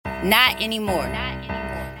Not anymore.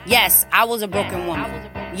 Yes, I was a broken woman.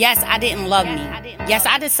 Yes, I didn't love me. Yes,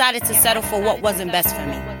 I decided to settle for what wasn't best for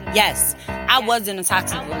me. Yes, I was in a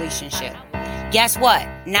toxic relationship. Guess what?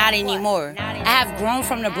 Not anymore. I have grown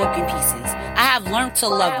from the broken pieces. I have learned to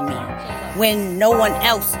love me when no one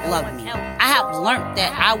else loved me. I have learned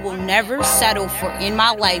that I will never settle for in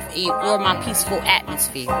my life or my peaceful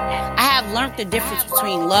atmosphere. I have learned the difference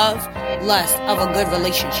between love, lust of a good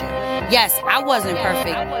relationship. Yes, I wasn't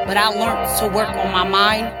perfect, but I learned to work on my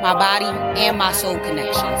mind, my body, and my soul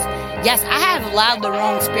connections. Yes, I have allowed the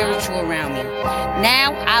wrong spiritual around me.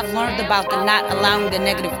 Now I've learned about the not allowing the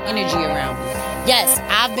negative energy around me. Yes,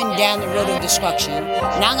 I've been down the road of destruction.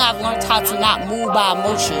 Now I've learned how to not move by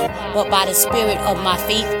emotion, but by the spirit of my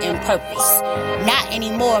faith and purpose. Not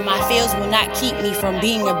anymore, my fears will not keep me from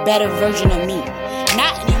being a better version of me.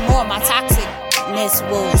 Not anymore, my toxicness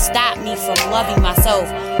will stop me from loving myself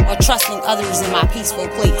or trusting others in my peaceful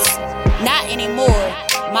place. Not anymore,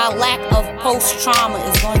 my lack of post-trauma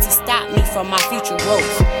is going to stop me from my future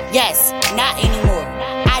growth. Yes, not anymore.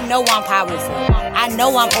 I know I'm powerful. I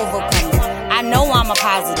know I'm overcoming. I know I'm a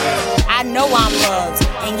positive. I know I'm loved.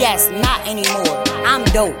 And yes, not anymore. I'm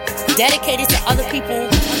dope. Dedicated to other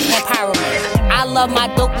people's empowerment. I love my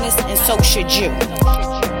dopeness and so should you.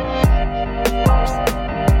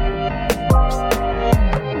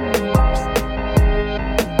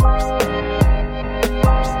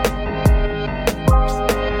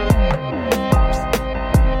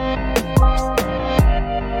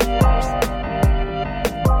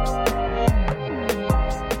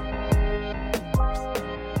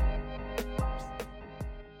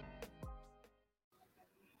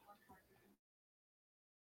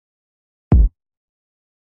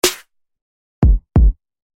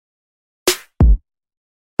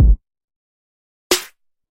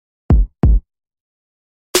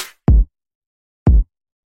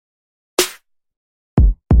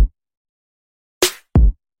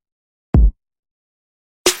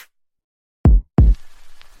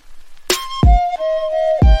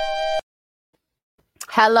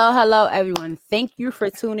 Hello, everyone. Thank you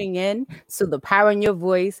for tuning in to the Power in Your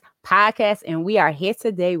Voice podcast. And we are here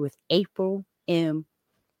today with April M.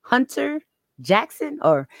 Hunter Jackson.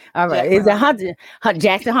 All right, Jackson is it Hunter?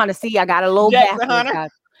 Jackson Hunter. See, I got a little Jackson backwards, Hunter. guys.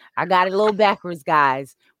 I got it a little backwards,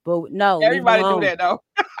 guys. But no, Everybody do that though.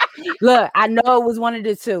 Look, I know it was one of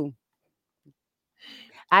the two.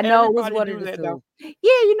 I know it was one of the two.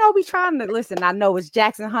 Yeah, we trying to listen. I know it's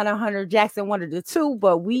Jackson Hunter Jackson, one of the two,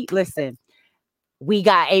 but we listen. We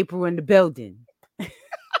got April in the building.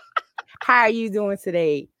 How are you doing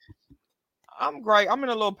today? I'm great. I'm in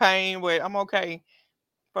a little pain, but I'm okay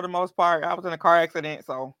for the most part. I was in a car accident,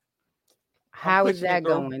 so how is that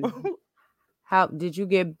going? How did you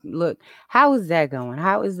how is that going?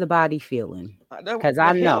 How is the body feeling? Because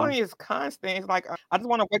I know feeling is constant. It's like I just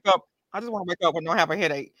want to wake up. I just want to wake up and not have a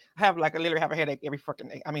headache. I have I literally have a headache every fucking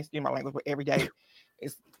day. I mean, excuse my language, but every day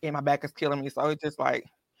it's in my back is killing me. So it's just like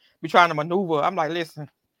be trying to maneuver. I'm like, listen,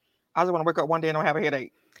 I just want to wake up one day and don't have a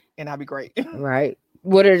headache, and I'll be great. Right.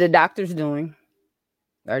 What are the doctors doing?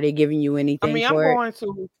 Are they giving you anything? I mean, I'm going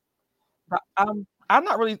to. I'm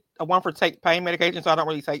not really a one for take pain medication, so I don't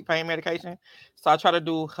really take pain medication. So I try to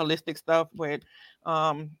do holistic stuff, but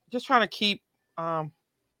just trying to keep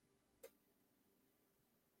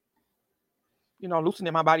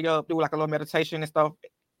loosening my body up, do like a little meditation and stuff.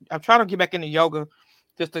 I'm trying to get back into yoga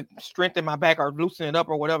just to strengthen my back or loosen it up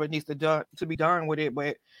or whatever needs to be done with it.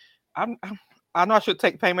 But I know I should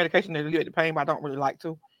take pain medication to alleviate the pain, but I don't really like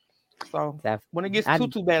to. So when it gets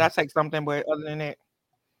too bad, I take something. But other than that,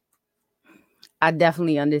 I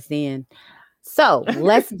definitely understand. So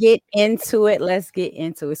let's get into it.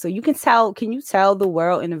 So can you tell the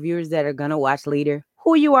world and the viewers that are gonna watch later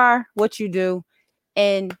who you are, what you do,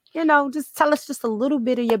 and just tell us just a little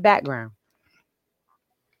bit of your background.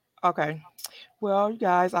 Okay. Well, you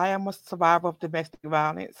guys, I am a survivor of domestic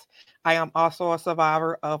violence. I am also a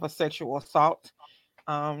survivor of a sexual assault.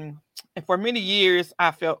 And for many years, I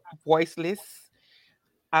felt voiceless.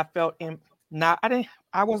 I felt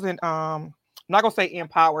I wasn't not gonna say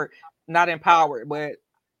empowered, not empowered, but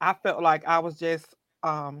I felt like I was just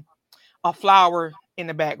a flower in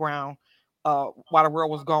the background while the world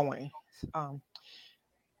was going.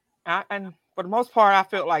 And for the most part, I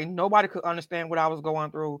felt like nobody could understand what I was going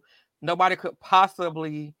through. Nobody could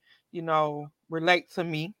possibly, relate to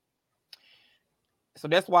me. So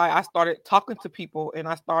that's why I started talking to people and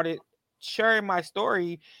I started sharing my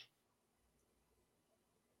story.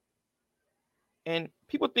 And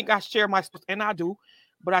people think I share my story, and I do,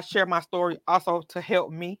 but I share my story also to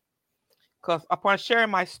help me. Because upon sharing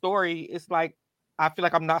my story, it's like I feel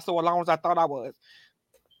like I'm not so alone as I thought I was.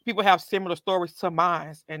 people have similar stories to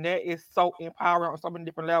mine, and that is so empowering on so many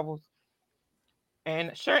different levels.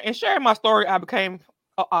 And sharing my story, I became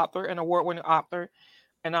an author, an award-winning author,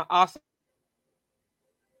 and I also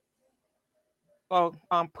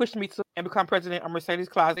pushed me to and become president of Mercedes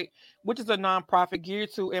Closet, which is a nonprofit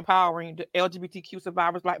geared to empowering the LGBTQ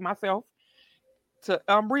survivors like myself to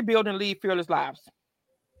rebuild and lead fearless lives.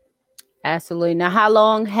 Absolutely. Now, how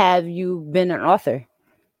long have you been an author?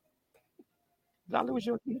 Dolly, was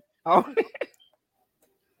your key? Oh,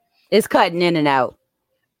 it's cutting in and out.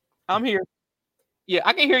 I'm here. Yeah,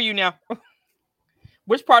 I can hear you now.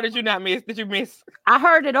 Which part did you not miss? Did you miss? I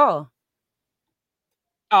heard it all.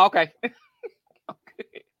 Oh, okay.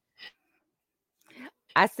 Okay.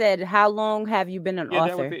 I said, how long have you been an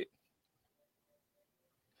author? That was it.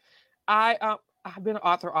 I've been an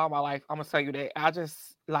author all my life. I'm gonna tell you that. I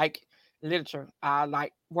just like literature. I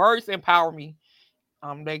like words empower me.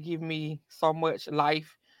 They give me so much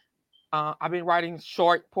life. I've been writing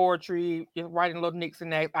short poetry, writing little nicks and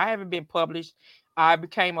nacks. I haven't been published. I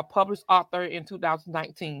became a published author in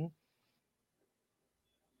 2019.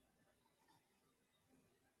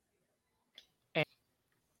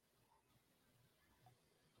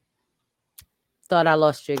 Thought I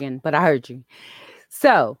lost you again, but I heard you.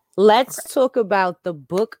 So let's talk about the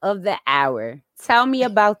book of the hour. Tell me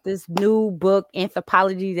about this new book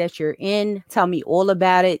anthology that you're in. Tell me all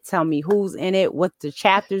about it. Tell me who's in it, what the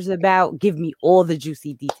chapter's about. Give me all the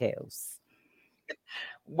juicy details.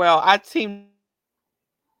 Well, I teamed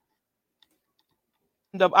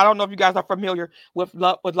up. I don't know if you guys are familiar with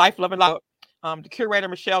Life, Love, and Love. The curator,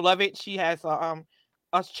 Michelle Lovett, she has a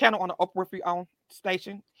channel on the Oprah Winfrey own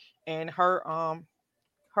station, and her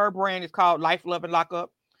brand is called Life, Love, and Lock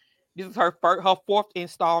Up. This is her fourth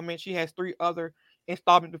installment. She has 3 other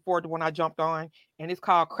installments before the one I jumped on, and it's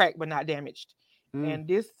called Cracked But Not Damaged. And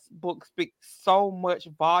this book speaks so much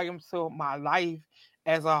volume to my life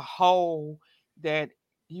as a whole that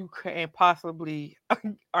you can't possibly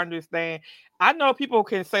understand. I know people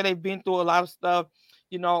can say they've been through a lot of stuff,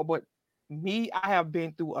 but me, I have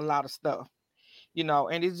been through a lot of stuff,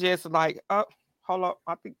 and it's just like, hold up,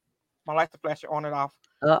 I think my lights are flashing on and off.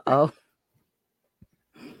 Uh-oh.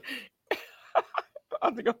 I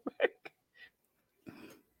think I'm back.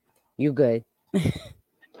 You good.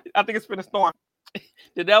 I think it's been a storm.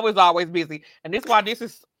 The devil is always busy. And this is why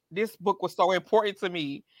this book was so important to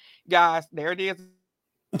me. Guys, there it is.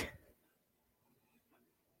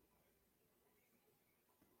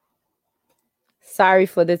 Sorry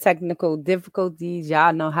for the technical difficulties.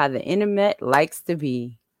 Y'all know how the internet likes to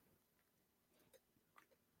be.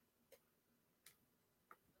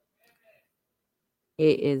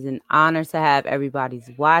 It is an honor to have everybody's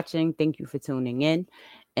watching. Thank you for tuning in.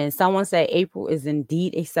 And someone said April is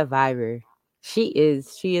indeed a survivor. She is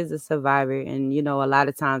a survivor. And, a lot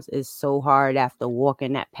of times it's so hard after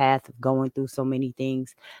walking that path of going through so many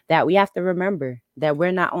things that we have to remember that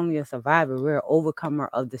we're not only a survivor, we're an overcomer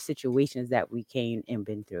of the situations that we came and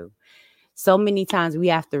been through. So many times we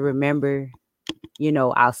have to remember,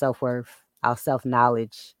 our self-worth, our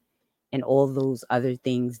self-knowledge, and all those other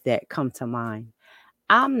things that come to mind.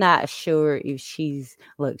 I'm not sure if she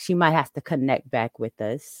might have to connect back with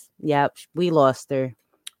us. Yep, we lost her.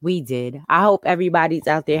 We did. I hope everybody's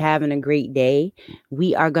out there having a great day.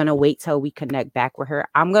 We are going to wait till we connect back with her.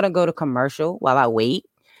 I'm going to go to commercial while I wait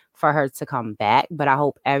for her to come back. But I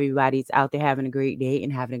hope everybody's out there having a great day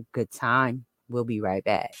and having a good time. We'll be right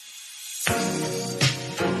back.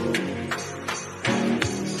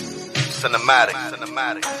 Cinematic.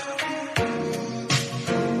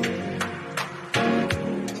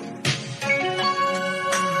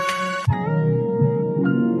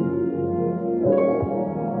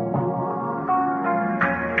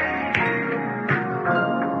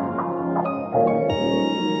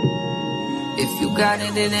 Got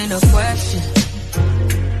it, it ain't a question.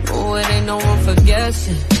 Oh, it ain't no one for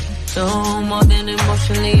guessing. No more than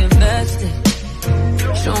emotionally invested.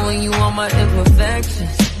 Showing you all my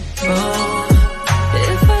imperfections. Oh,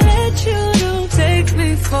 if I let you, don't take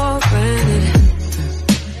me for granted.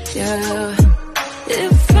 Yeah,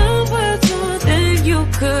 if I'm worth more than you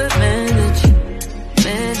could manage,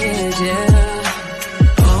 yeah.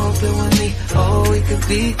 Open with me, oh, we could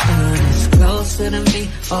be honest. Closer to me,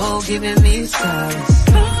 oh, giving me silence.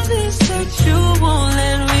 Promise that you won't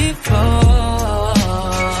let me fall.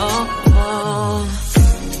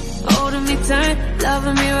 Holding me tight,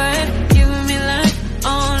 loving me right, giving me life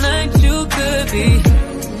all night. You could be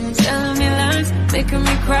telling me lies, making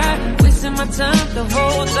me cry, wasting my time the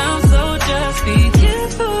whole time. So just be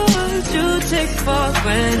careful what you take for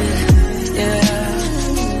granted. Yeah,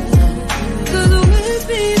 'cause with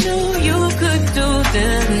me, no, you could do do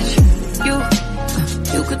damage.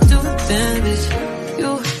 You could do damage.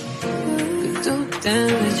 You could do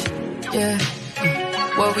damage. Yeah.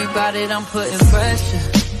 Worry about it, I'm putting pressure.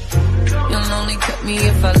 You'll only cut me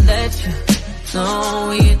if I let you. No,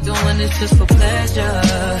 we ain't doing this just for pleasure.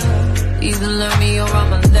 Either learn me or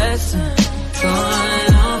I'm a lesson.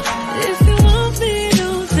 Going on. If you want me,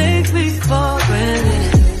 don't take me for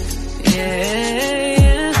granted.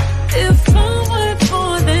 Yeah. If I'm worth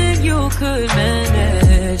more than you could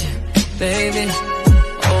manage, baby.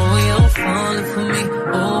 Oh, you're falling for me.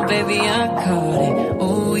 Oh, baby, I caught it.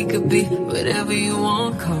 Oh, we could be whatever you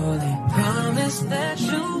want, call it. Promise that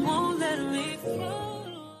you won't let me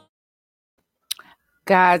fall.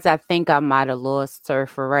 Guys, I think I might have lost her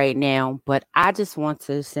for right now, but I just want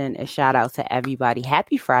to send a shout out to everybody.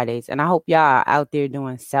 Happy Fridays, and I hope y'all are out there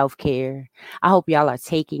doing self-care. I hope y'all are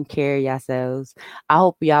taking care of yourselves. I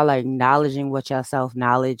hope y'all are acknowledging what your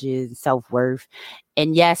self-knowledge is, self-worth.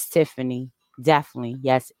 And yes, Tiffany, definitely,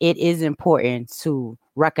 yes, it is important to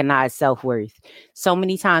recognize self-worth. So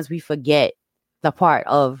many times we forget the part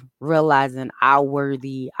of realizing our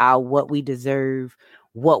worthy, our what we deserve,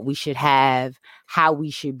 what we should have, how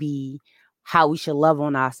we should be, how we should love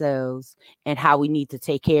on ourselves, and how we need to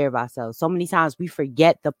take care of ourselves. So many times we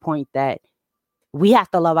forget the point that we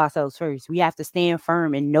have to love ourselves first. We have to stand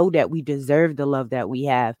firm and know that we deserve the love that we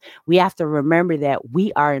have. We have to remember that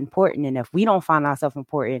we are important. And if we don't find ourselves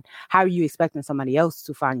important, how are you expecting somebody else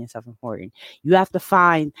to find yourself important? You have to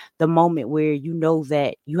find the moment where you know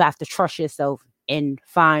that you have to trust yourself and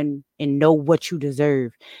find and know what you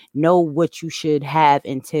deserve, know what you should have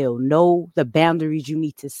until, know the boundaries you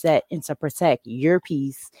need to set and to protect your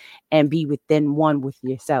peace and be within one with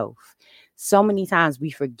yourself. So many times we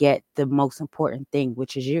forget the most important thing,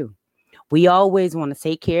 which is you. We always want to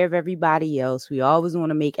take care of everybody else. We always want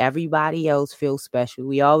to make everybody else feel special.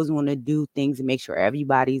 We always want to do things and make sure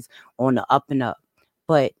everybody's on the up and up.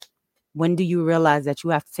 But when do you realize that you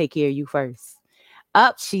have to take care of you first?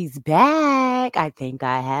 Up, she's back. I think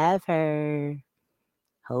I have her.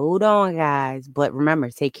 Hold on, guys. But remember,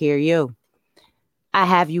 take care of you. I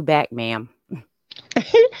have you back, ma'am. I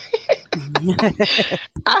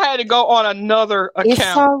had to go on another account. It's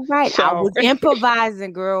all right. So. I was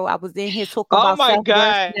improvising, girl. I was in here talking about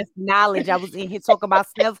self-worth, knowledge. I was in here talking about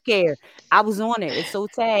self-care. I was on it. It's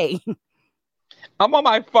okay. I'm on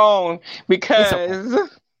my phone because...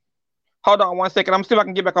 Okay. Hold on one second. I'm see if I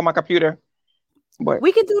can get back on my computer. But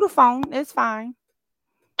we can do the phone. It's fine.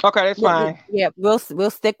 Okay, that's fine. Yeah, we'll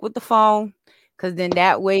stick with the phone, because then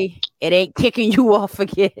that way it ain't kicking you off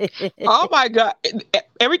again. Oh my God.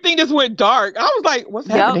 Everything just went dark. I was like, what's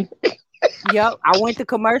happening? Yep. I went to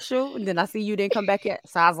commercial and then I see you didn't come back yet.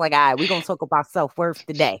 So I was like, all right, we're gonna talk about self-worth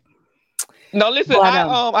today. No, listen, but,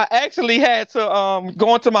 I actually had to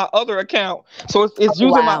go into my other account. So it's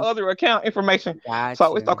using my other account information. Gotcha.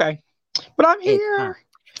 So it's okay. But I'm here.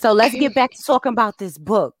 So let's get back to talking about this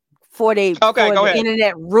book before the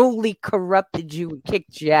internet rudely corrupted you and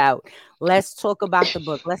kicked you out. Let's talk about the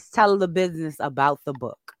book. Let's tell the business about the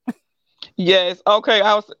book. Yes. Okay.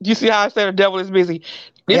 You see how I said the devil is busy.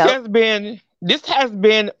 This has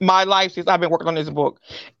been my life since I've been working on this book.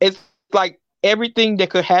 It's like everything that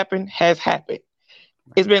could happen has happened.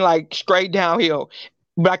 It's been like straight downhill,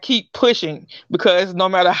 but I keep pushing because no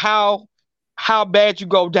matter how bad you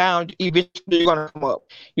go down, eventually you're going to come up.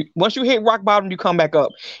 Once you hit rock bottom, you come back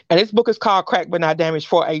up. And this book is called Cracked But Not Damaged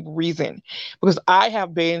for a reason. Because I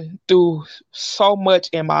have been through so much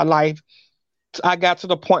in my life. I got to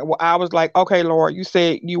the point where I was like, okay, Lord, you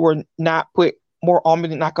said you were not put more on me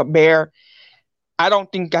than I could bear. I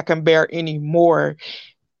don't think I can bear anymore.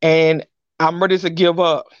 And I'm ready to give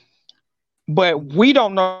up. But we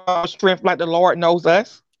don't know our strength like the Lord knows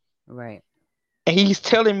us. Right. And he's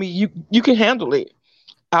telling me, you can handle it.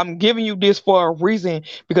 I'm giving you this for a reason,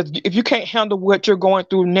 because if you can't handle what you're going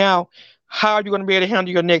through now, how are you going to be able to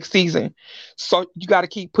handle your next season? So you got to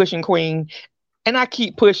keep pushing, Queen. And I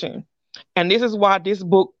keep pushing. And this is why this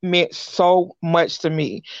book meant so much to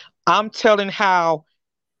me. I'm telling how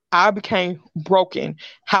I became broken,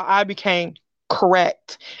 how I became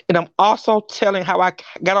correct. And I'm also telling how I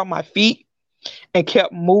got on my feet and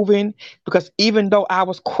kept moving, because even though I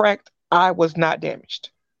was cracked, I was not damaged.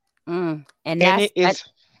 And that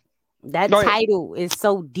title is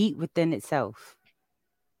so deep within itself.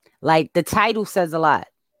 Like, the title says a lot,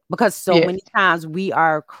 because so many times we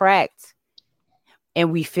are cracked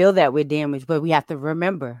and we feel that we're damaged, but we have to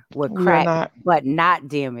remember we're cracked but not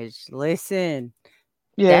damaged. Listen,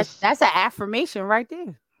 that's an affirmation right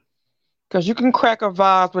there. Because you can crack a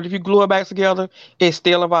vase, but if you glue it back together, it's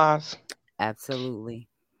still a vase. Absolutely.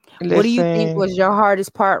 What do you think Listen, was your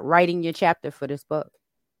hardest part writing your chapter for this book?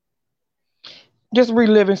 just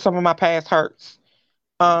reliving some of my past hurts.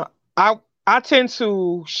 Uh, I I tend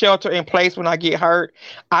to shelter in place when I get hurt.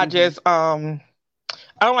 I Hmm. just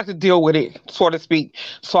I don't like to deal with it, so to speak.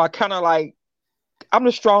 So I kind of like I'm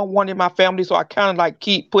the strong one in my family, so I kind of like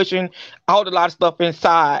keep pushing out a lot of stuff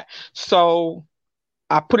inside. So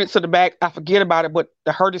I put it to the back. I forget about it, but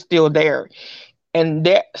the hurt is still there, and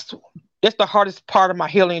that's the hardest part of my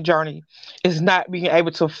healing journey is not being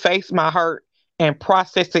able to face my hurt and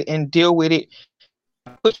process it and deal with it,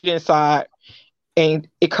 push it inside, and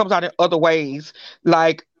it comes out in other ways.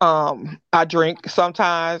 Like I drink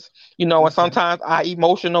sometimes, and Okay. sometimes I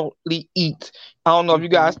emotionally eat. I don't know if you Hmm.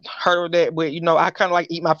 guys heard of that, but I kind of like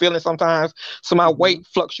eat my feelings sometimes. So my Hmm. weight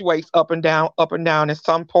fluctuates up and down, up and down. In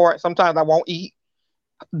some part, sometimes I won't eat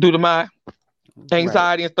due to my Right.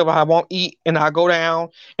 anxiety and stuff. I won't eat and I go down,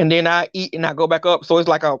 and then I eat and I go back up. So it's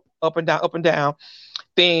like a up and down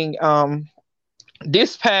thing.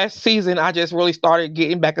 This past season, I just really started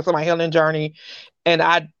getting back into my healing journey, and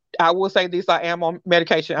I will say this: I am on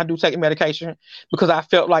medication. I do take medication because I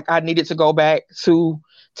felt like I needed to go back to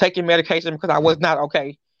taking medication because I was not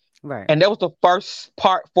okay, Right. and that was the first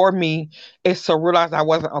part for me is to realize I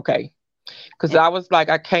wasn't okay because And, I was like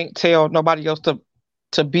I can't tell nobody else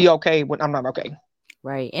to be okay when I'm not okay.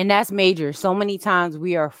 right. And that's major. So many times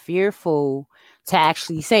we are fearful to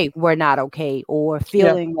actually say we're not okay, or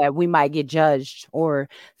Yeah, feeling that we might get judged, or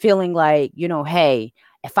feeling like, hey,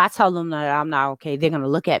 if I tell them that I'm not okay, they're going to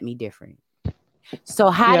look at me different. So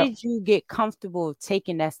how yeah. did you get comfortable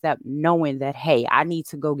taking that step, knowing that, hey, I need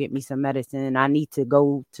to go get me some medicine, and I need to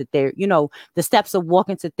go to the steps of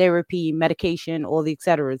walking to therapy, medication, all the et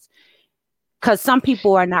ceteras? Because some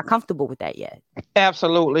people are not comfortable with that yet.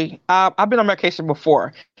 Absolutely. I've been on medication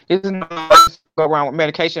before. This is not go around with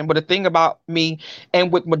medication, but the thing about me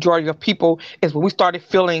and with majority of people is when we started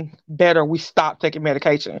feeling better, we stopped taking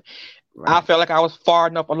medication. I Right. felt like I was far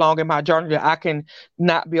enough along in my journey that I can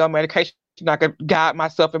not be on medication. I could guide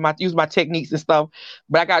myself and use my techniques and stuff.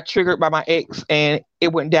 But I got triggered by my ex, and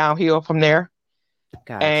it went downhill from there.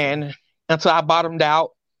 Gotcha. And until I bottomed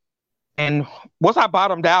out, and once I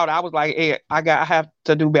bottomed out, I was like, hey, I have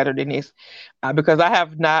to do better than this because I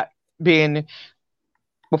have not been.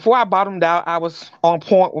 Before I bottomed out, I was on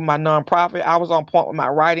point with my nonprofit. I was on point with my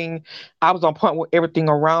writing. I was on point with everything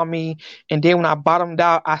around me. And then when I bottomed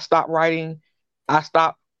out, I stopped writing. I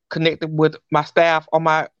stopped connecting with my staff on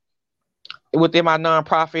my within my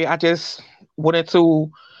nonprofit. I just went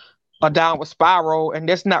into a downward spiral, and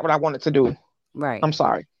that's not what I wanted to do. Right. I'm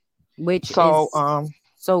sorry. Which So, is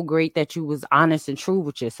so great that you was honest and true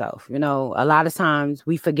with yourself. A lot of times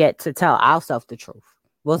we forget to tell ourselves the truth.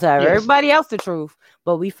 We'll tell yes, everybody else the truth,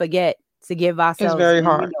 but we forget to give it's ourselves. very And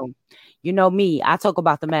hard. me, I talk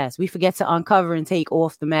about the mask. We forget to uncover and take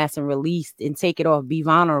off the mask and release and take it off. Be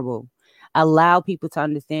vulnerable. Allow people to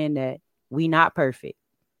understand that we not perfect.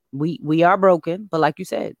 We are broken, but like you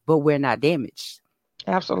said, but we're not damaged.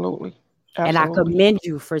 Absolutely. And I Absolutely. commend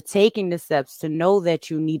you for taking the steps to know that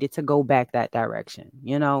you needed to go back that direction,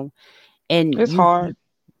 and It's hard.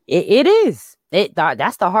 it is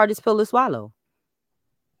that's the hardest pill to swallow.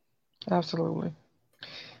 Absolutely.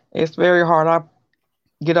 It's very hard.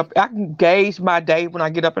 I can gauge my day when I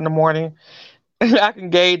get up in the morning. I can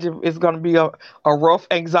gauge if it's going to be a rough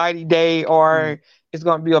anxiety day Mm. or it's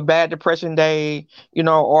going to be a bad depression day,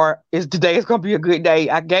 or is today is going to be a good day.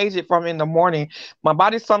 I gauge it from in the morning. My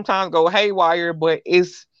body sometimes go haywire, but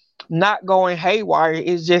it's not going haywire.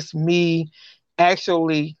 It's just me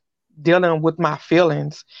actually dealing with my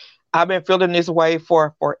feelings. I've been feeling this way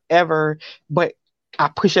for forever, but I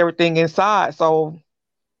push everything inside. So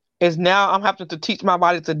is now I'm having to teach my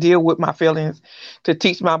body to deal with my feelings, to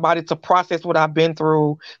teach my body to process what I've been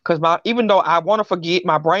through. Because my even though I want to forget,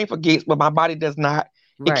 my brain forgets, but my body does not.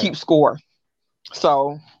 It Right. keeps score.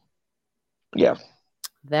 So yeah,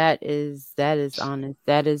 That is honest.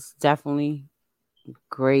 That is definitely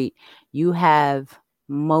great. You have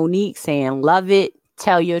Monique saying, "Love it,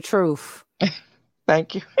 tell your truth,"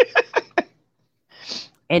 thank you.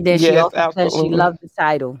 and then she Yes, also says she absolutely. loved the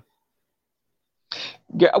title.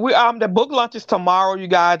 Yeah, we the book launch is tomorrow, you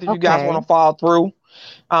guys. If you guys want Okay. to follow through,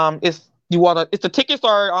 it's the tickets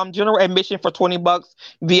are general admission for $20,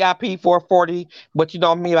 VIP for 40. But you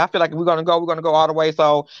know me, I feel like if we're gonna go all the way.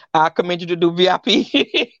 So I commend you to do VIP.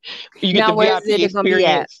 You get the Now, where is VIP it gonna be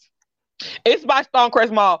at? experience. It's by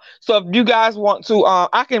Stonecrest Mall. So if you guys want to,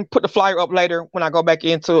 I can put the flyer up later when I go back to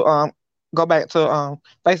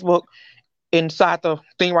Facebook inside the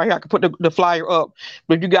thing right here. I can put the flyer up.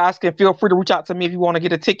 But you guys can feel free to reach out to me if you want to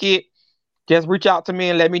get a ticket. Just reach out to me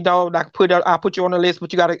and let me know. I'll put you on the list,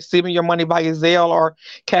 but you gotta send me your money via Zelle or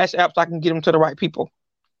Cash App so I can get them to the right people.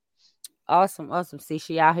 Awesome, awesome. See,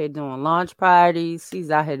 she out here doing launch parties. She's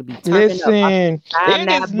out here to be turning up. Listen, I'm it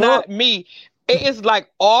that is book. not me. It is like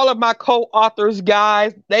all of my co-authors,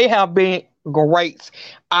 guys. They have been great.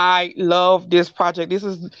 I love this project. This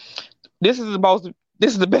is the most.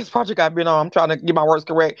 This is the best project I've been on. I'm trying to get my words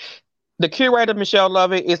correct. The curator, Michelle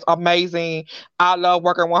Lovett, is amazing. I love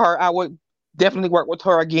working with her. I would definitely work with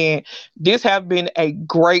her again. This has been a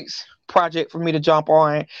great project for me to jump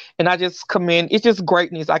on. And I just commend, it's just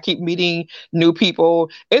greatness. I keep meeting new people.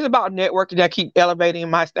 It's about networking. I keep elevating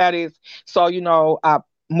my status. So, I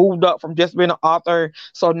moved up from just being an author.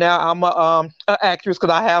 So now I'm a actress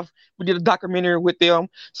because we did a documentary with them.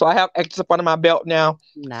 So I have actors up under my belt now.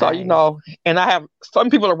 Nice. So, and I have some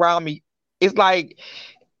people around me. It's like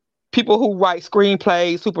people who write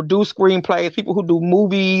screenplays, who produce screenplays, people who do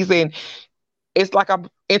movies, and it's like I'm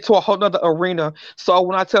into a whole nother arena. So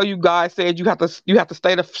when I tell you guys, said you have to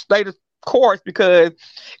stay the course, because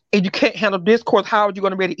if you can't handle this course, how are you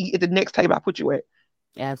going to be able to eat at the next table I put you at?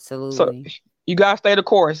 Absolutely. So you guys stay the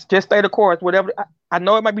course. Just stay the course. Whatever. I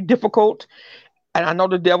know it might be difficult, and I know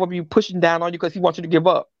the devil be pushing down on you because he wants you to give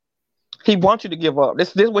up. He wants you to give up.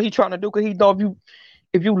 This is what he's trying to do, because he know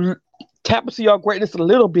if you tap into your greatness a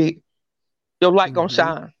little bit, your light gonna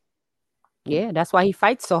shine. Yeah, that's why he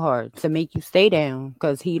fights so hard, to make you stay down,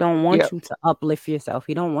 because he don't want you to uplift yourself.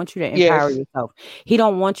 He don't want you to empower yourself. He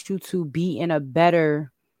don't want you to be in a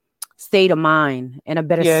better state of mind, in a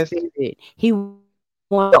better spirit. He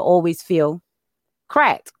wants to always feel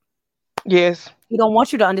cracked. Yes. He don't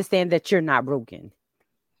want you to understand that you're not broken.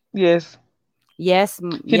 Yes. Yes.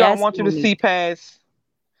 He don't want you to see past.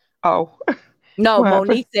 Oh. No,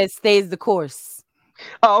 Monique says stays the course.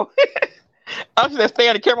 Oh. I was just stay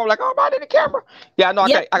on the camera. I'm like, oh, am I in the camera? Yeah, I know.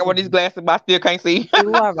 I got one of these glasses, but I still can't see.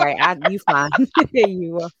 You are right. You fine.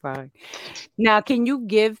 You are fine. Now, can you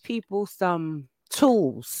give people some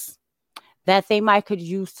tools that they might could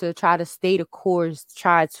use to try to stay the course,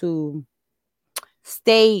 try to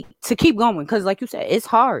keep going? Because like you said, it's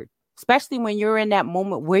hard, especially when you're in that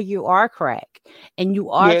moment where you are cracked and you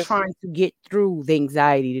are trying to get through the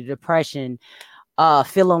anxiety, the depression,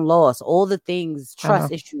 feeling lost, all the things,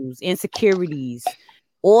 trust issues, insecurities,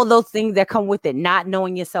 all those things that come with it, not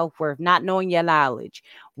knowing your self-worth, not knowing your knowledge.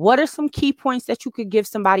 What are some key points that you could give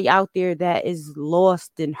somebody out there that is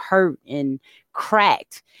lost and hurt and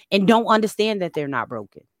cracked and don't understand that they're not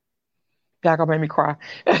broken? Y'all gonna make me cry.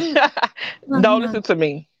 No, listen to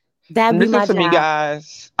me. Listen to me,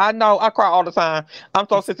 guys. I know I cry all the time. I'm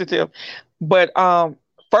so sensitive. But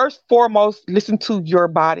first, foremost, listen to your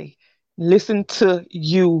body. Listen to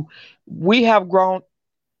you. We have grown.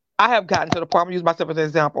 I have gotten to the point, I'm use myself as an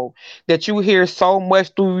example, that you hear so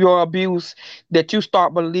much through your abuse that you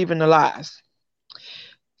start believing the lies.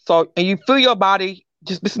 So, and you feel your body,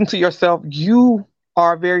 just listen to yourself. You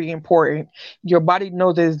are very important. Your body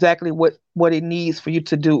knows exactly what it needs for you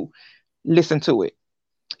to do. Listen to it.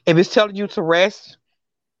 If it's telling you to rest,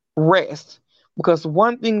 rest. Because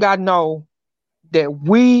one thing I know, that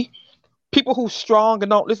people who strong and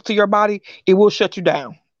don't listen to your body, it will shut you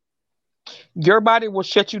down. Your body will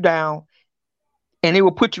shut you down, and it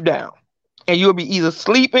will put you down. And you'll be either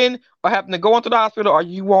sleeping or having to go into the hospital, or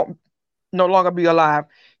you won't no longer be alive.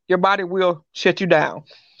 Your body will shut you down.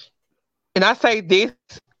 And I say this,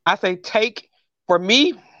 for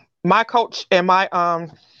me, my coach and my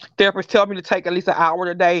therapist tell me to take at least an hour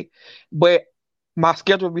a day, but my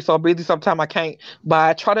schedule will be so busy sometimes I can't. But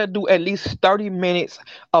I try to do at least 30 minutes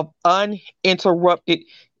of uninterrupted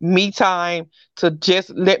me time to just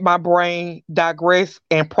let my brain digress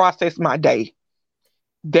and process my day.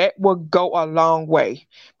 That will go a long way,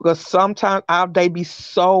 because sometimes our day be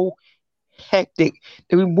so hectic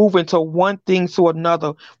that we move into one thing to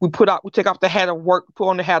another. We take off the hat of work, put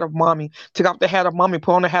on the hat of mommy, take off the hat of mommy,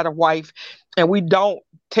 put on the hat of wife, and we don't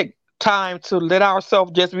take time to let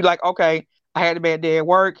ourselves just be like, okay, I had a bad day at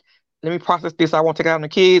work. Let me process this. I won't take it out on the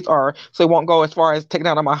kids, or so it won't go as far as taking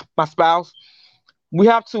out on my spouse. We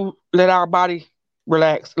have to let our body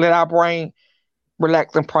relax, let our brain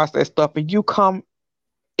relax and process stuff. And you come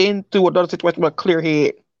into another situation with a clear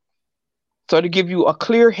head. So to give you a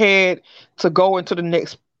clear head to go into the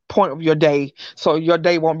next point of your day, so your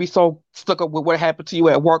day won't be so stuck up with what happened to you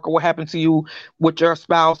at work, or what happened to you with your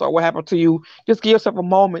spouse, or what happened to you. Just give yourself a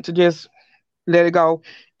moment to just let it go.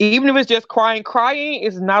 Even if it's just crying. Crying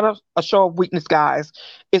is not a show of weakness, guys.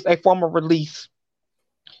 It's a form of release.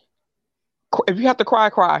 If you have to cry,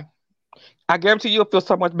 cry. I guarantee you'll feel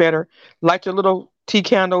so much better. Light your little tea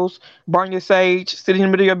candles, burn your sage, sit in the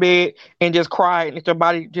middle of your bed, and just cry, and let your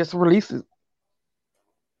body just release it.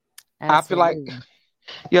 I feel like Absolutely.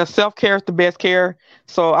 your self care is the best care.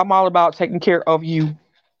 So I'm all about taking care of you.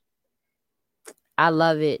 I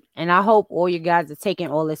love it. And I hope all you guys are taking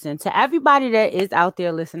all this in. To everybody that is out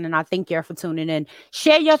there listening, I thank you for tuning in.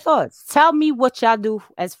 Share your thoughts. Tell me what y'all do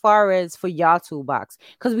as far as for y'all toolbox.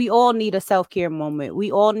 Because we all need a self-care moment.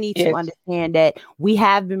 We all need to Yes. understand that we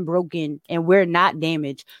have been broken and we're not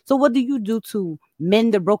damaged. So what do you do to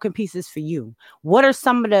mend the broken pieces for you? What are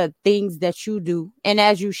some of the things that you do? And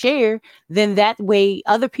as you share, then that way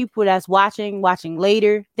other people that's watching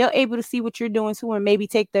later, they're able to see what you're doing too and maybe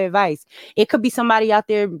take the advice. It could be somebody out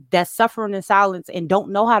there that's suffering in silence and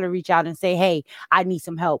don't know how to reach out and say, hey, I need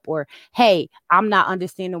some help, or hey, I'm not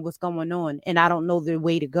understanding what's going on and I don't know the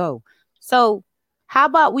way to go. So how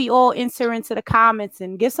about we all enter into the comments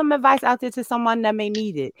and give some advice out there to someone that may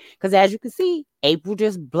need it? Because as you can see, April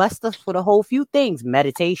just blessed us with a whole few things: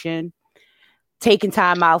 meditation, taking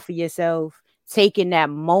time out for yourself, taking that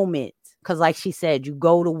moment. Because like she said, you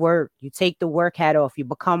go to work, you take the work hat off, you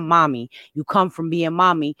become mommy, you come from being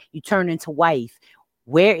mommy, you turn into wife.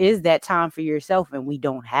 Where is that time for yourself? And we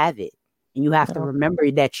don't have it. And you have to No. remember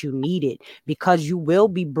that you need it, because you will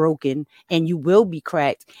be broken and you will be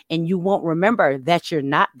cracked and you won't remember that you're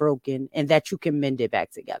not broken and that you can mend it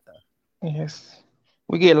back together. Yes.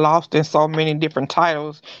 We get lost in so many different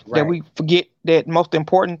titles that Right. we forget that most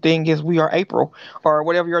important thing is we are April, or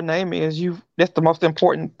whatever your name is. That's the most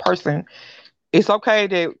important person. It's okay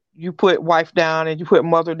that you put wife down and you put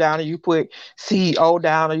mother down and you put CEO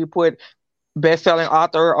down or you put best-selling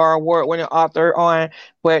author or award-winning author on,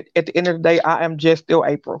 but at the end of the day, I am just still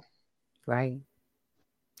April. Right.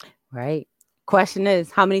 Right. Question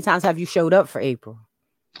is, how many times have you showed up for April?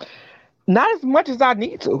 Not as much as I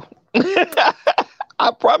need to.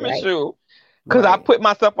 I promise Right. you, because I Right. put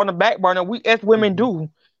myself on the back burner. We as women do.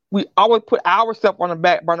 We always put ourselves on the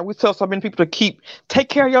back burner. We tell so many people to take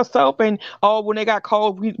care of yourself, and oh, when they got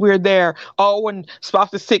cold, we're there. Oh, when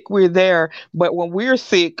spouse is sick, we're there. But when we're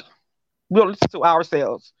sick, we don't listen to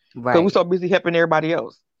ourselves because we're Right. so busy helping everybody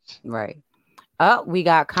else. Right. Oh, we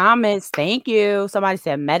got comments. Thank you. Somebody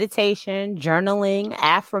said meditation, journaling,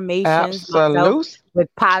 affirmations, myself Absolute. with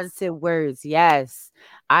positive words. Yes.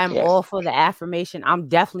 I'm Yes. all for the affirmation. I'm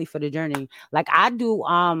definitely for the journey. Like I do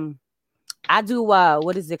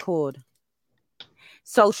what is it called?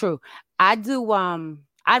 So true.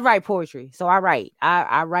 I write poetry. So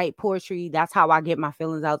I write poetry. That's how I get my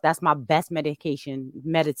feelings out. That's my best meditation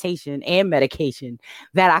and medication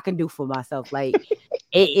that I can do for myself. Like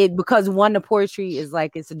it because one, the poetry is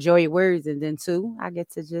like it's a joy of words, and then two, I get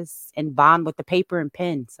to just and bond with the paper and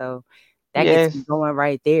pen. So that gets me Yes. going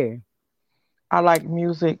right there. I like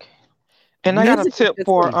music. And Music is good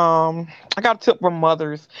too. I got a tip for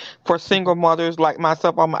mothers, for single mothers like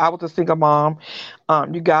myself. I was a single mom,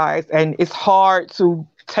 you guys, and it's hard to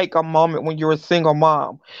take a moment when you're a single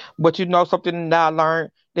mom. But you know something that I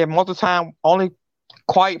learned, that most of the time only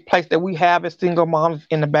quiet place that we have as single moms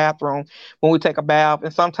in the bathroom when we take a bath,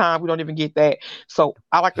 and sometimes we don't even get that. So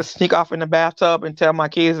I like to sneak off in the bathtub and tell my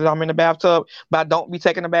kids that I'm in the bathtub, but I don't be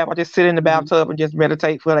taking a bath. I just sit in the Mhm. bathtub and just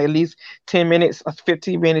meditate for like at least 10 minutes or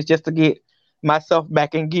 15 minutes just to get myself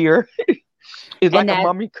back in gear. It's And like a that,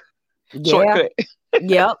 mummy yeah. shortcut.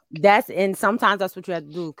 Yep, and sometimes that's what you have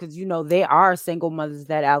to do, because there are single mothers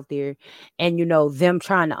that out there, and them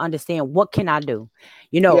trying to understand what can I do,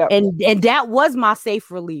 Yep. and that was my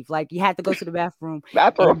safe relief. Like you had to go to the bathroom and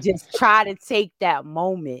Bathroom. just try to take that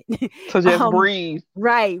moment. So just breathe.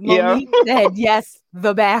 Right. Yeah. Monique said yes,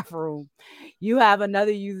 the bathroom. You have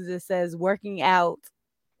another user that says working out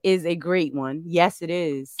is a great one. Yes, it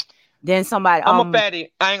is. Then somebody I'm a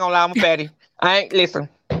fatty. I ain't gonna lie, I'm a fatty. I ain't listen.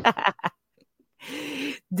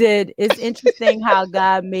 It's interesting how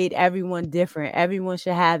God made everyone different. Everyone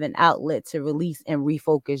should have an outlet to release and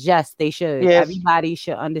refocus. Yes, they should. Yes. Everybody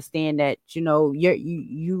should understand that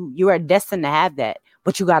you are destined to have that,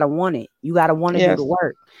 but you gotta want it. You gotta want to do Yes. the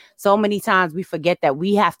work. So many times we forget that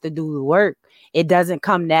we have to do the work. It doesn't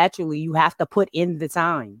come naturally. You have to put in the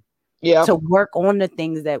time Yeah. to work on the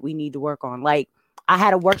things that we need to work on. Like I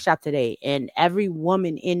had a workshop today, and every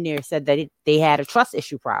woman in there said that they had a trust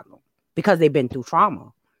issue problem because they've been through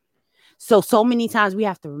trauma. So many times we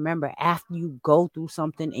have to remember, after you go through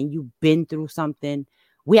something and you've been through something,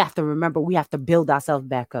 we have to remember we have to build ourselves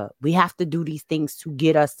back up. We have to do these things to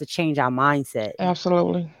get us to change our mindset.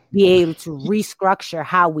 Absolutely. Be able to restructure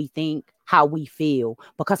how we think, how we feel,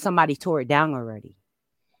 because somebody tore it down already.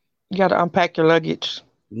 You gotta unpack your luggage.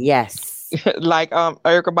 Yes. Like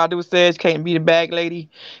Erykah Badu says, can't be the bag lady,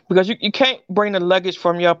 because you can't bring the luggage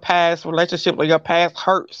from your past relationship or your past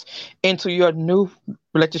hurts into your new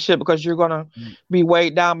relationship because you're gonna be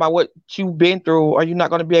weighed down by what you've been through, or you're not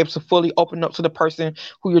gonna be able to fully open up to the person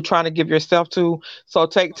who you're trying to give yourself to. So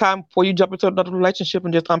take time before you jump into another relationship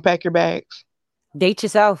and just unpack your bags. Date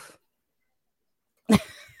yourself.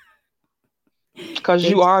 Because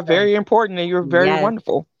you are very important and you're very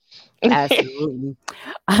wonderful. Absolutely.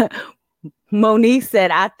 Monique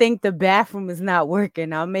said, I think the bathroom is not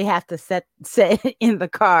working. I may have to set it in the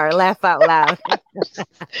car. Laugh out loud.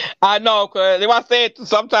 I know, because if I say it,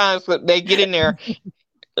 sometimes they get in there.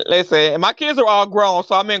 Listen, my kids are all grown,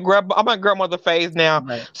 so I'm in grandmother phase now.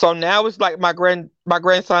 Right. So now it's like my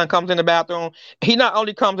grandson comes in the bathroom. He not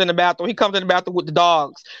only comes in the bathroom, he comes in the bathroom with the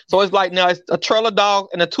dogs. So it's like now it's a trailer dog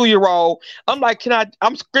and a 2-year-old. I'm like,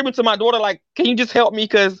 I'm screaming to my daughter, like, can you just help me?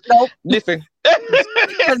 Because listen.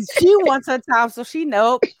 Because she wants her time, so she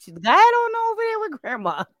knows. She's like, I don't know over there with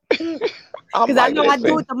grandma. Because I know I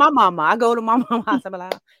do it to my mama. I go to my mama's house. I'm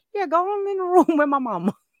like, yeah, go on in the room with my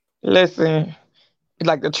mama. Listen.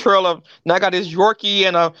 Like the trailer. Now I got this Yorkie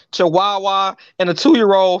and a Chihuahua and a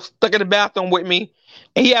 2-year-old stuck in the bathroom with me.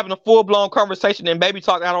 And he having a full-blown conversation and baby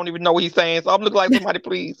talk. I don't even know what he's saying. So I'm looking like, somebody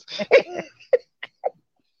please.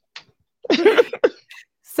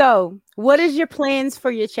 So what is your plans for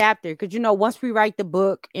your chapter? Because, once we write the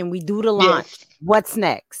book and we do the launch, what's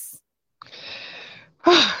next?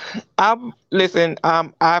 I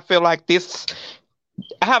feel like this...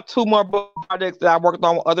 I have 2 more book projects that I worked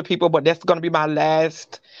on with other people, but that's going to be my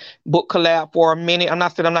last book collab for a minute. I'm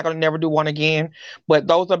not saying I'm not going to never do one again, but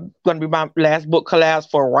those are going to be my last book collabs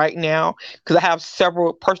for right now because I have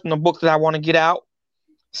several personal books that I want to get out.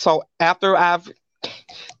 So after I've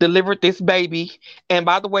delivered this baby, and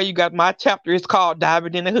by the way, you got my chapter. It's called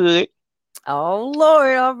Diving in the Hood. Oh,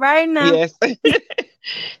 Lord. All right now. Yes.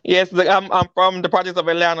 Yes. I'm from the projects of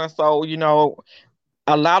Atlanta. So,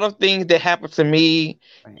 a lot of things that happened to me,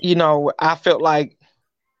 I felt like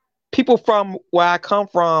people from where I come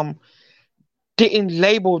from didn't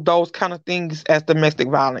label those kind of things as domestic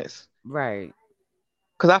violence. Right.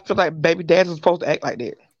 Because I feel like baby dads are supposed to act like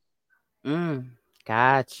that.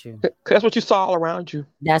 Got you. That's what you saw all around you.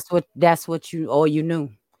 That's what you knew.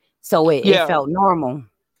 So it felt normal.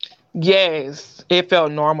 Yes, it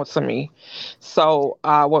felt normal to me. So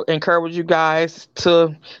I will encourage you guys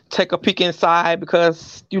to take a peek inside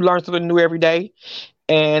because you learn something new every day.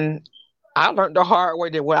 And I learned the hard way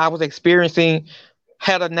that what I was experiencing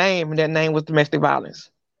had a name, and that name was domestic violence.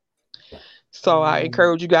 So I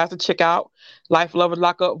encourage you guys to check out Life, Love, and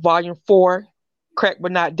Lockup Volume 4, Cracked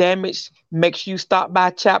But Not Damaged. Make sure you stop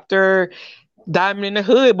by chapter Diamond in the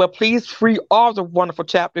Hood, but please read all the wonderful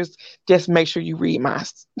chapters. Just make sure you read mine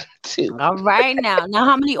too. All right now. Now,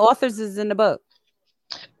 how many authors is in the book?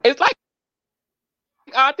 It's like,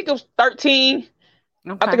 I think it was 13.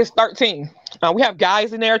 Okay. I think it's 13. We have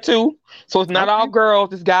guys in there too. So it's not all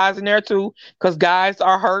girls. There's guys in there too, because guys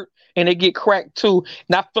are hurt and they get cracked too.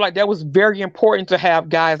 And I feel like that was very important to have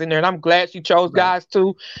guys in there. And I'm glad she chose guys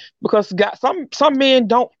too, because some men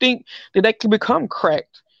don't think that they can become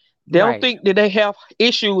cracked. They don't think that they have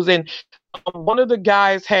issues. And one of the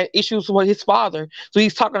guys had issues with his father. So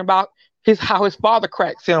he's talking about how his father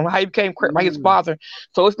cracks him, how he became cracked by his father.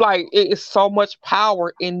 So it's like, it is so much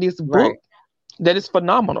power in this book that is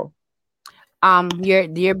phenomenal.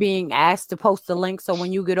 You're being asked to post the link. So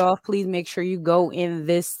when you get off, please make sure you go in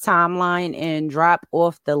this timeline and drop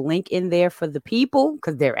off the link in there for the people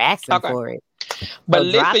because they're asking for it. But so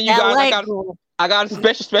listen, you guys, I got a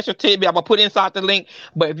special tidbit. I'm gonna put inside the link.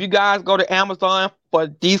 But if you guys go to Amazon for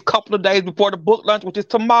these couple of days before the book launch, which is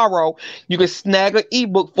tomorrow, you can snag an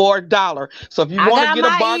ebook for $1. So if you want to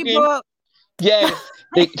get a bargain, e-book. Yes,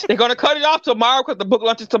 they're gonna cut it off tomorrow because the book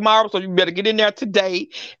launch is tomorrow. So you better get in there today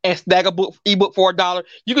and snag a ebook for $1.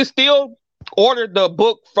 You can still order the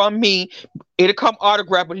book from me. It'll come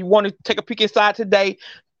autographed. But if you want to take a peek inside today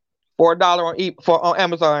for $1 on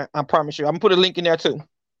Amazon, I promise you, I'm gonna put a link in there too.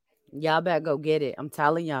 Y'all better go get it. I'm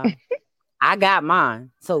telling y'all. I got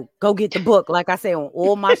mine. So go get the book. Like I say on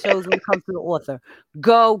all my shows when it comes to the author,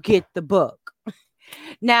 go get the book.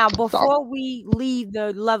 Now, before we leave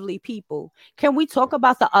the lovely people, can we talk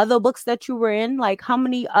about the other books that you were in? Like how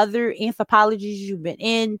many other anthologies you've been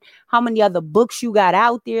in? How many other books you got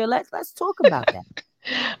out there? Let's talk about that.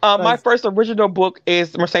 My first original book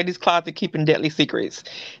is Mercedes Closet, Keeping Deadly Secrets.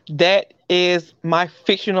 That is my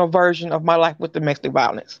fictional version of my life with domestic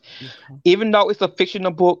violence. Even though it's a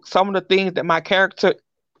fictional book, some of the things that my character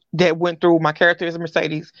is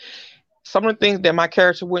Mercedes. Some of the things that my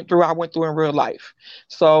character went through, I went through in real life.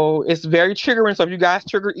 So it's very triggering. So if you guys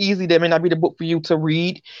trigger easy, that may not be the book for you to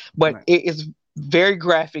read, but it is very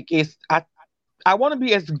graphic. I want to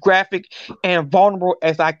be as graphic and vulnerable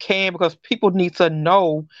as I can because people need to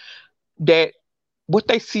know that what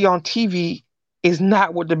they see on TV is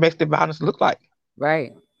not what domestic violence look like.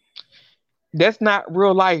 Right. That's not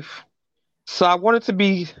real life. So I want it to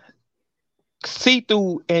be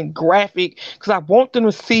see-through and graphic because I want them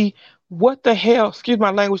to see what the hell, excuse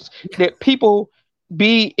my language, that people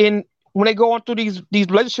be in when they go on through these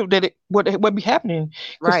relationships what be happening.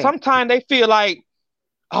 Because Right. sometimes they feel like,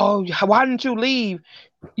 oh, why didn't you leave?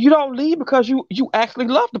 You don't leave because you actually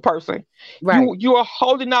love the person. Right. You are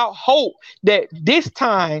holding out hope that this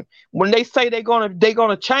time when they say they're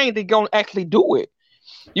gonna change, they're gonna actually do it.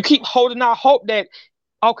 You keep holding out hope that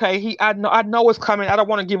okay, I know it's coming. I don't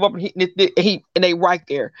want to give up, and they right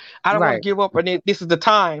there. I don't want to Right. give up, and this is the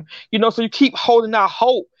time. So you keep holding out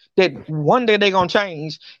hope that one day they're gonna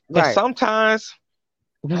change. Right. And sometimes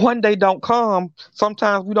one day don't come.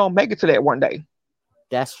 Sometimes we don't make it to that one day.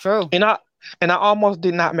 That's true. And I almost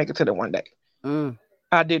did not make it to the one day.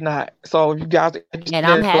 I did not. So you guys, and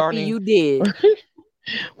I'm happy you did.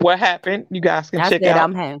 What happened? You guys can check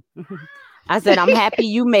out. I said I'm happy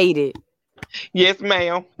you made it. Yes,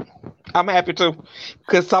 ma'am. I'm happy too,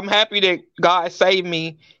 because I'm happy that God saved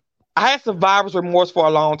me. I had survivor's remorse for a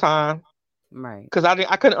long time, right? Because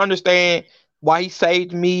I couldn't understand why He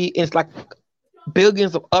saved me. And it's like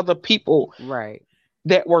billions of other people, right,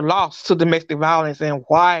 that were lost to domestic violence, and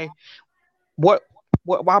why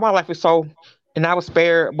my life is so. And I was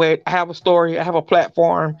spared, but I have a story. I have a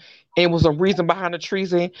platform. And it was a reason behind the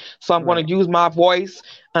treason. So I'm going to use my voice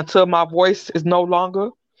until my voice is no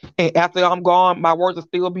longer. And after I'm gone, my words will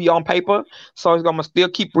still be on paper. So it's going to still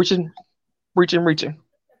keep reaching.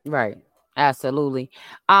 Right. Absolutely.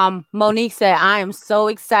 Monique said, I am so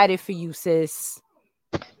excited for you, sis.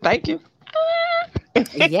 Thank you.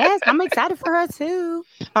 Yes, I'm excited for her too.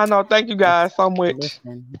 I know. Thank you guys so much.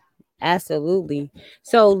 Listen, absolutely.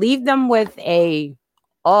 So leave them with a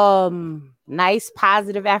nice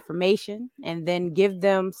positive affirmation, and then give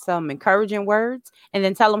them some encouraging words, and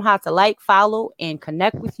then tell them how to like, follow, and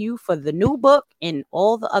connect with you for the new book and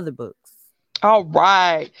all the other books. All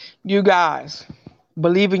right, you guys,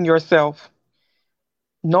 believe in yourself.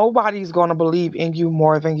 Nobody's going to believe in you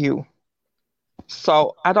more than you.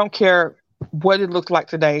 So I don't care what it looks like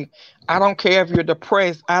today. I don't care if you're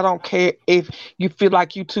depressed. I don't care if you feel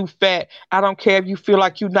like you're too fat. I don't care if you feel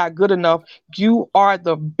like you're not good enough. You are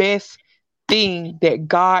the best thing that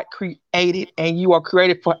God created, and you are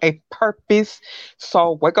created for a purpose.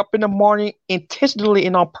 So wake up in the morning intentionally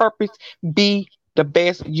and on purpose. Be the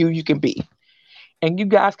best you can be. And you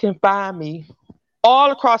guys can find me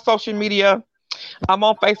all across social media. I'm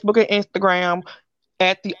on Facebook and Instagram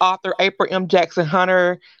at the author April M. Jackson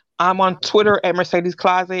Hunter. I'm on Twitter at Mercedes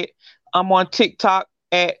Closet. I'm on TikTok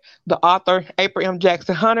at the author April M.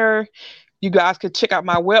 Jackson Hunter. You guys can check out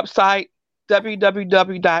my website,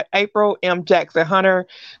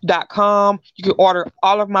 www.aprilmjacksonhunter.com. You can order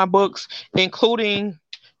all of my books, including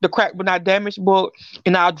the Crack But Not Damaged book,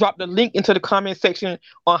 and I'll drop the link into the comment section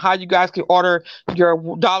on how you guys can order your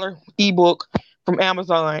 $1 ebook from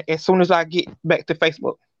Amazon as soon as I get back to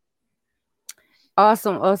Facebook.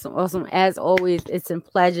 Awesome. As always, it's a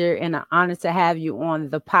pleasure and an honor to have you on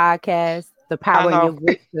the podcast, The Power in Your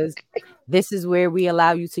Voice, because this is where we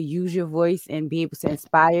allow you to use your voice and be able to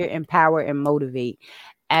inspire, empower, and motivate.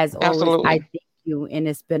 As always, I thank you, and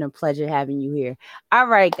it's been a pleasure having you here. All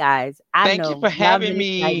right, guys. Thank you for having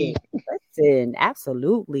me. Listen,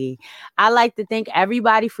 absolutely. I like to thank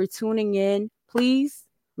everybody for tuning in. Please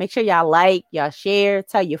make sure y'all like, y'all share,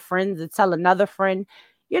 tell your friends, and tell another friend.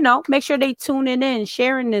 Make sure they tuning in,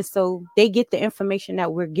 sharing this so they get the information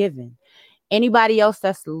that we're giving. Anybody else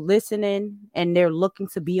that's listening and they're looking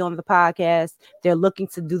to be on the podcast, they're looking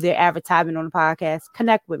to do their advertisement on the podcast,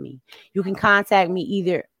 connect with me. You can contact me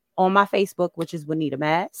either on my Facebook, which is Juanita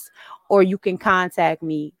Mass, or you can contact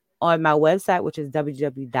me on my website, which is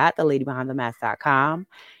www.theladybehindthemask.com.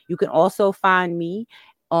 You can also find me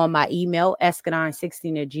on my email,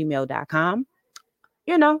 escadon16@gmail.com.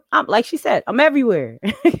 I'm like she said, I'm everywhere.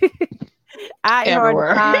 I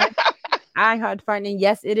hard to find. And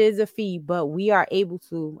yes, it is a fee, but we are able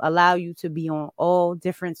to allow you to be on all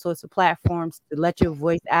different sorts of platforms to let your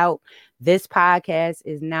voice out. This podcast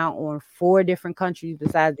is now on 4 different countries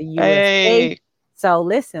besides the USA. Hey. So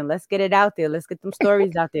listen, let's get it out there. Let's get them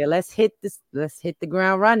stories out there. Let's hit the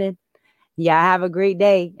ground running. Y'all have a great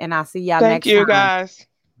day, and I'll see y'all next time. Thank you, guys.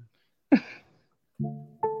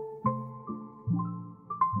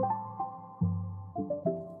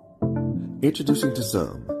 Introducing to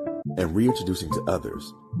some and reintroducing to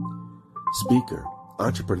others. Speaker,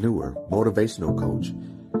 entrepreneur, motivational coach,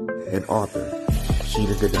 and author,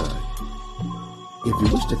 Sheena Gadai. If you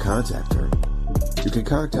wish to contact her, you can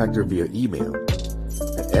contact her via email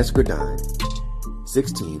at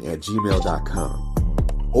esgradine16@gmail.com,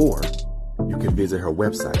 or you can visit her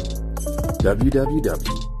website,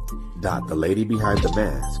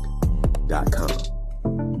 www.theladybehindthemask.com.